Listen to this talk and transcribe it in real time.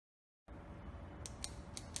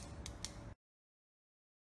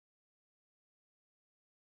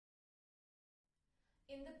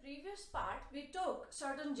In the previous part, we took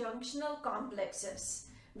certain junctional complexes.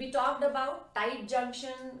 We talked about tight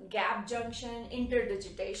junction, gap junction,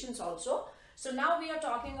 interdigitations also. So now we are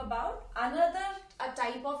talking about another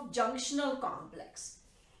type of junctional complex.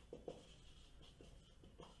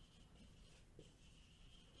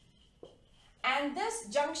 And this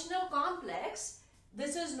junctional complex,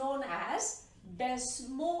 this is known as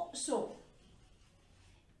desmosome.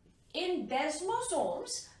 In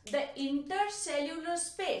desmosomes, the intercellular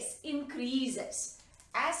space increases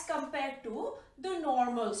as compared to the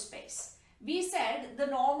normal space. We said the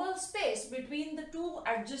normal space between the two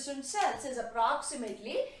adjacent cells is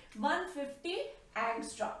approximately 150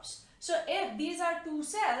 angstroms. So if these are two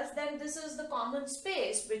cells, then this is the common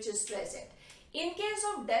space which is present. In case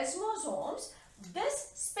of desmosomes,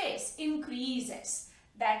 this space increases.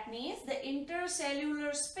 That means the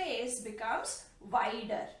intercellular space becomes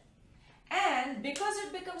wider. And because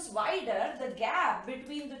it becomes wider, the gap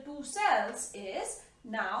between the two cells is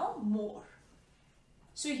now more.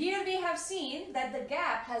 So here we have seen that the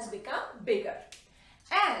gap has become bigger.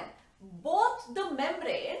 And both the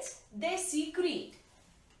membranes, they secrete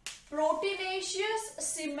proteinaceous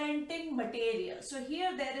cementing material. So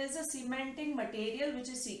here there is a cementing material which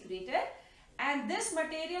is secreted, and this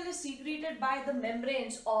material is secreted by the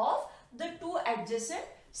membranes of the two adjacent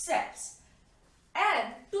cells.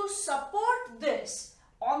 And to support this,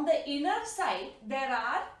 on the inner side, there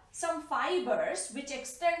are some fibers which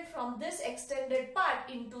extend from this extended part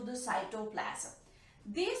into the cytoplasm.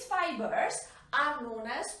 These fibers are known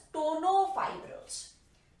as tonofibrils.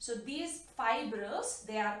 So these fibrils,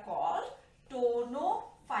 they are called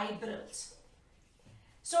tonofibrils.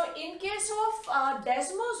 So in case of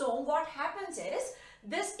desmosome, what happens is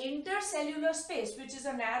this intercellular space, which is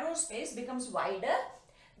a narrow space, becomes wider.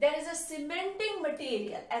 There is a cementing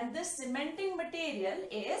material, and this cementing material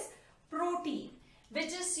is protein, which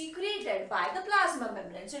is secreted by the plasma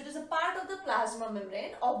membrane. So it is a part of the plasma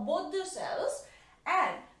membrane of both the cells,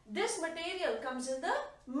 and this material comes in the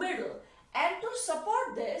middle. And to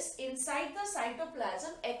support this, inside the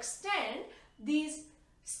cytoplasm extend these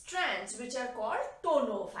strands which are called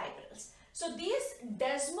tonofibrils. So these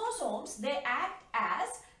desmosomes, they act as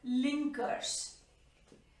linkers.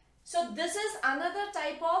 So this is another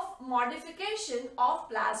type of modification of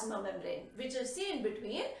plasma membrane which is seen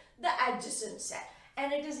between the adjacent cell,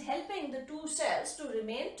 and it is helping the two cells to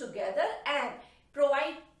remain together and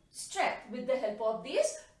provide strength with the help of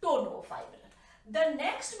these tonofibrils. The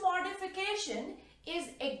next modification is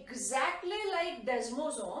exactly like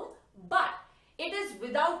desmosome, but it is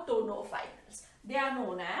without tonofibrils. They are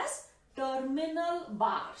known as terminal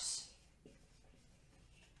bars.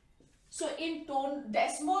 So in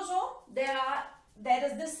desmosome, there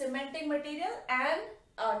is this cementing material and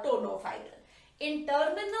tonofibril. In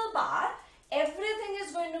terminal bar, everything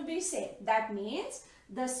is going to be same. That means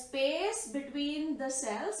the space between the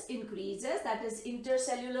cells increases, that is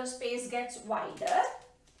intercellular space gets wider.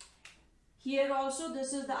 Here also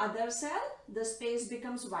this is the other cell, the space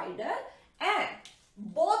becomes wider, and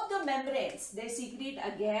both the membranes, they secrete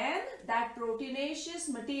again that proteinaceous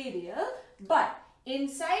material, but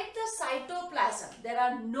inside the cytoplasm there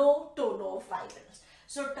are no tonofibrils.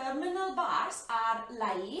 So terminal bars are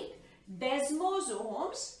like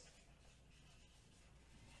desmosomes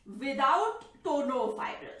without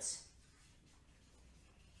tonofibrils.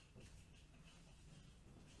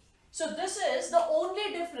 So this is the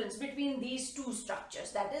only difference between these two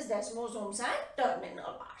structures, that is desmosomes and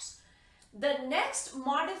terminal bars. The next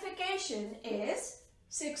modification is,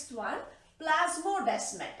 sixth one,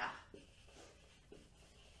 plasmodesmata.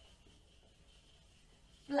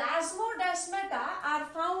 Plasmodesmata are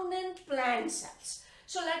found in plant cells.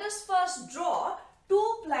 So let us first draw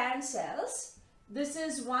two plant cells. This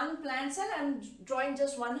is one plant cell. I am drawing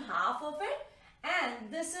just one half of it, and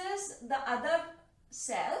this is the other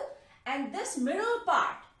cell, and this middle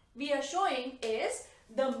part we are showing is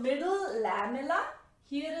the middle lamella.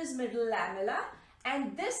 Here is middle lamella,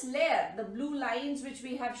 and this layer, the blue lines which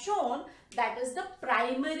we have shown, that is the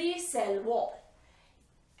primary cell wall.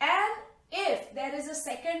 And if there is a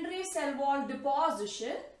secondary cell wall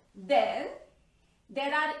deposition, then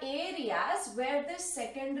there are areas where this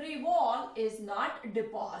secondary wall is not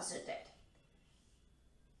deposited.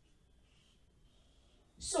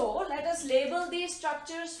 So let us label these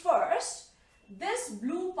structures first. This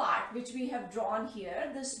blue part which we have drawn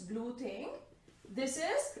here, this blue thing, this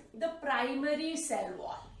is the primary cell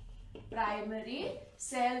wall. Primary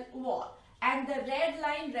cell wall. And the red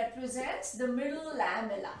line represents the middle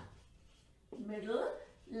lamella. Middle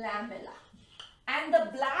lamella. And the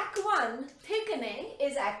black one thickening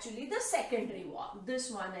is actually the secondary wall.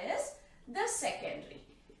 This one is the secondary.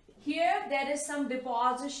 Here there is some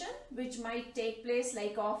deposition which might take place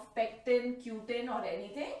like of pectin, cutin or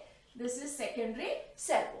anything. This is secondary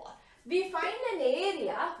cell wall. We find an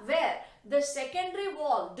area where the secondary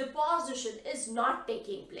wall deposition is not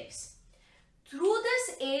taking place. Through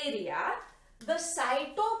this area, the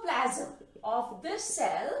cytoplasm of this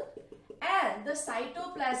cell and the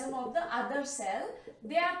cytoplasm of the other cell,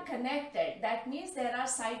 they are connected. That means there are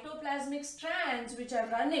cytoplasmic strands which are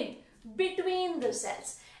running between the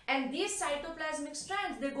cells. And these cytoplasmic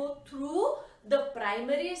strands, they go through the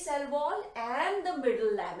primary cell wall and the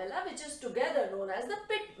middle lamella, which is together known as the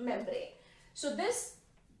pit membrane. So this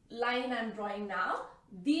line I am drawing now,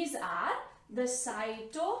 these are the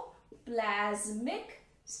cytoplasmic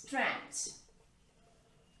strands.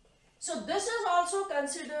 So this is also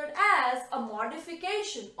considered as a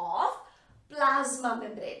modification of plasma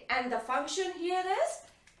membrane. And the function here is,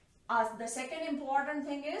 the second important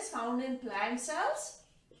thing is found in plant cells.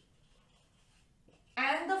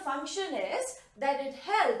 And the function is that it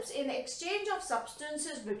helps in exchange of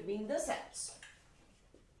substances between the cells.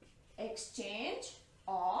 Exchange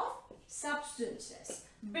of substances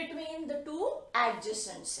between the two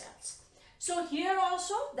adjacent cells. So here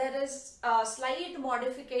also there is a slight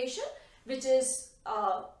modification which is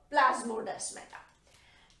plasmodesmata.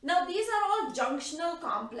 Now these are all junctional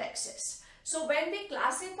complexes. So when we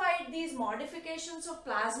classified these modifications of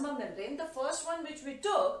plasma membrane, the first one which we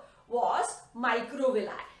took was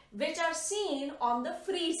microvilli, which are seen on the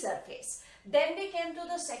free surface. Then we came to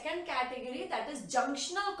the second category, that is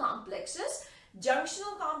junctional complexes.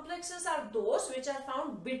 Junctional complexes are those which are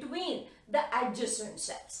found between the adjacent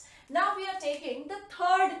cells. Now we are taking the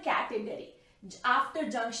third category after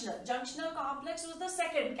junctional. Junctional complex was the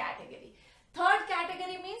second category. Third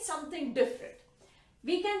category means something different.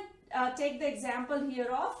 We can take the example here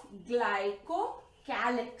of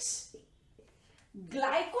glycocalyx.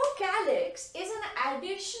 Glycocalyx is an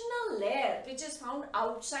additional layer which is found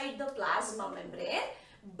outside the plasma membrane,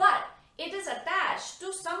 but it is attached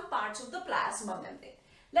to some parts of the plasma membrane.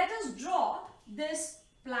 Let us draw this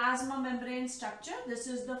plasma membrane structure. This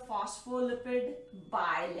is the phospholipid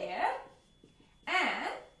bilayer,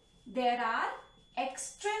 and there are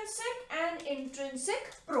extrinsic and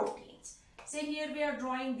intrinsic proteins. Say here we are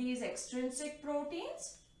drawing these extrinsic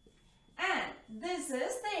proteins, and this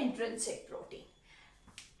is the intrinsic protein.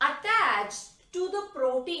 Attached to the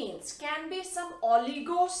proteins can be some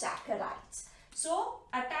oligosaccharides. So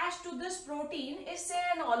attached to this protein is, say,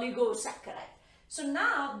 an oligosaccharide. So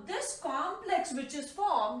now this complex which is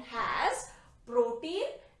formed has protein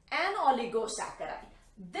and oligosaccharide.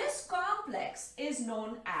 This complex is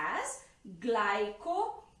known as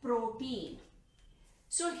glycoprotein.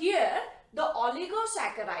 So here the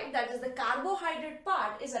oligosaccharide, that is the carbohydrate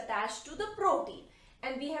part, is attached to the protein,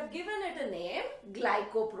 and we have given it a name,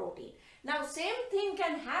 glycoprotein. Now same thing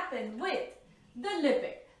can happen with the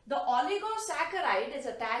lipid. The oligosaccharide is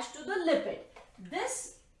attached to the lipid.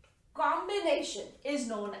 This combination is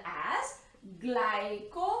known as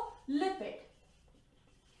glycolipid.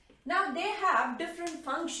 Now they have different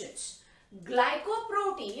functions.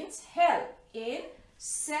 Glycoproteins help in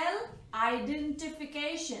cell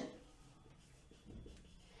identification,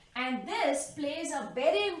 and this plays a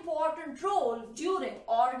very important role during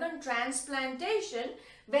organ transplantation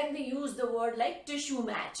when we use the word like tissue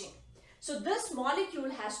matching. So this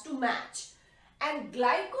molecule has to match. And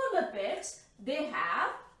glycolipids, they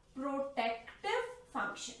have protective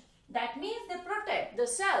function. That means they protect the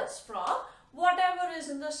cells from whatever is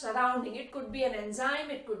in the surrounding. It could be an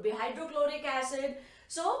enzyme, it could be hydrochloric acid.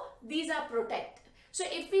 So these are protected. So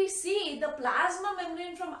if we see the plasma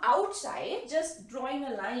membrane from outside, just drawing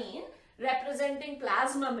a line representing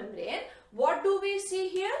plasma membrane, what do we see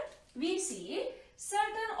here? We see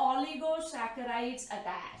certain oligosaccharides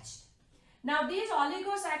attached. Now these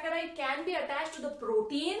oligosaccharides can be attached to the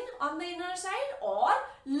protein on the inner side or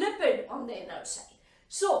lipid on the inner side.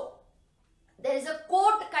 So there is a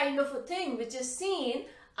coat kind of a thing which is seen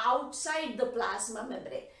outside the plasma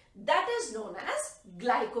membrane. That is known as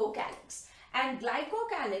glycocalyx. And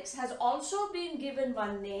glycocalyx has also been given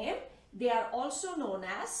one name. They are also known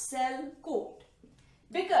as cell coat,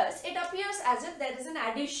 because it appears as if there is an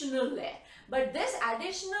additional layer. But this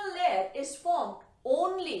additional layer is formed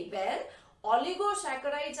only when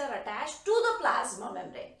oligosaccharides are attached to the plasma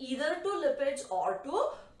membrane, either to lipids or to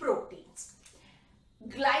proteins.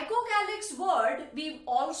 Glycocalyx word we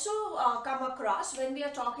also come across when we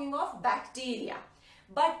are talking of bacteria.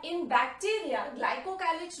 But in bacteria,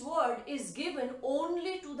 glycocalyx word is given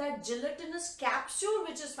only to that gelatinous capsule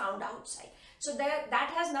which is found outside. So that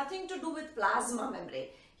has nothing to do with plasma membrane.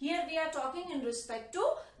 Here we are talking in respect to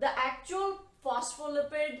the actual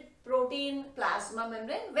phospholipid protein plasma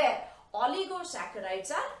membrane where oligosaccharides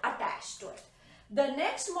are attached to it. The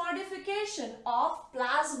next modification of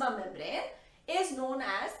plasma membrane is known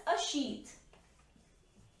as a sheath.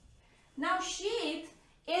 Now sheath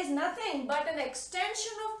is nothing but an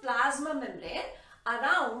extension of plasma membrane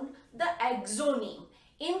around the axoneme.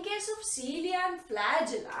 In case of cilia and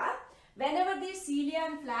flagella, whenever these cilia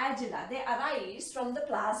and flagella, they arise from the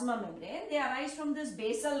plasma membrane, they arise from this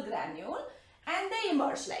basal granule and they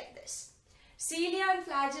emerge like this. Cilia and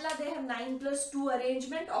flagella, they have 9+2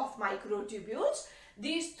 arrangement of microtubules.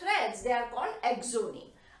 These threads, they are called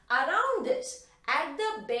axoneme. Around this, at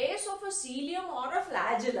the base of a cilium or a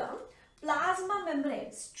flagellum, plasma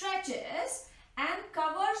membrane stretches and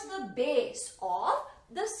covers the base of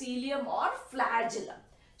the cilium or flagellum.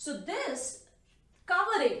 So this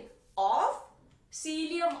covering of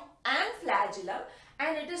cilium and flagellum,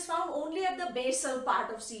 and it is found only at the basal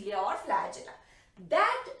part of cilia or flagella.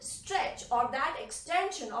 That stretch or that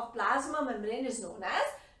extension of plasma membrane is known as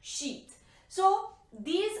sheath. So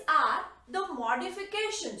these are the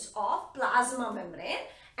modifications of plasma membrane,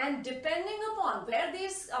 and depending upon where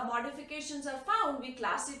these modifications are found, we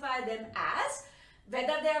classify them as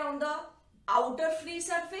whether they are on the outer free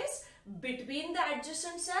surface, between the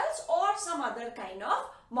adjacent cells, or some other kind of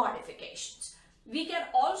modifications. We can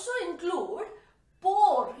also include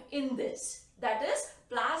pore in this. That is,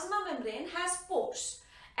 plasma membrane has pores,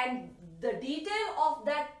 and the detail of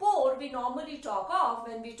that pore we normally talk of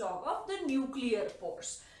when we talk of the nuclear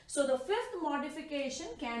pores. So the fifth modification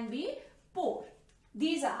can be pore.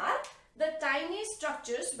 These are the tiny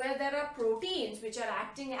structures where there are proteins which are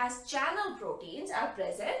acting as channel proteins are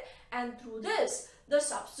present, and through this the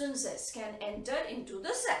substances can enter into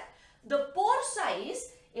the cell. The pore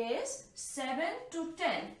size is 7 to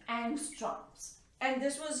 10 angstroms, and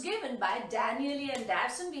this was given by Danieli and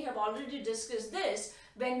Darson. We have already discussed this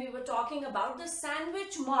when we were talking about the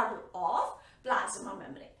sandwich model of plasma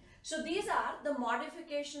membrane. So these are the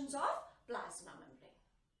modifications of plasma membrane.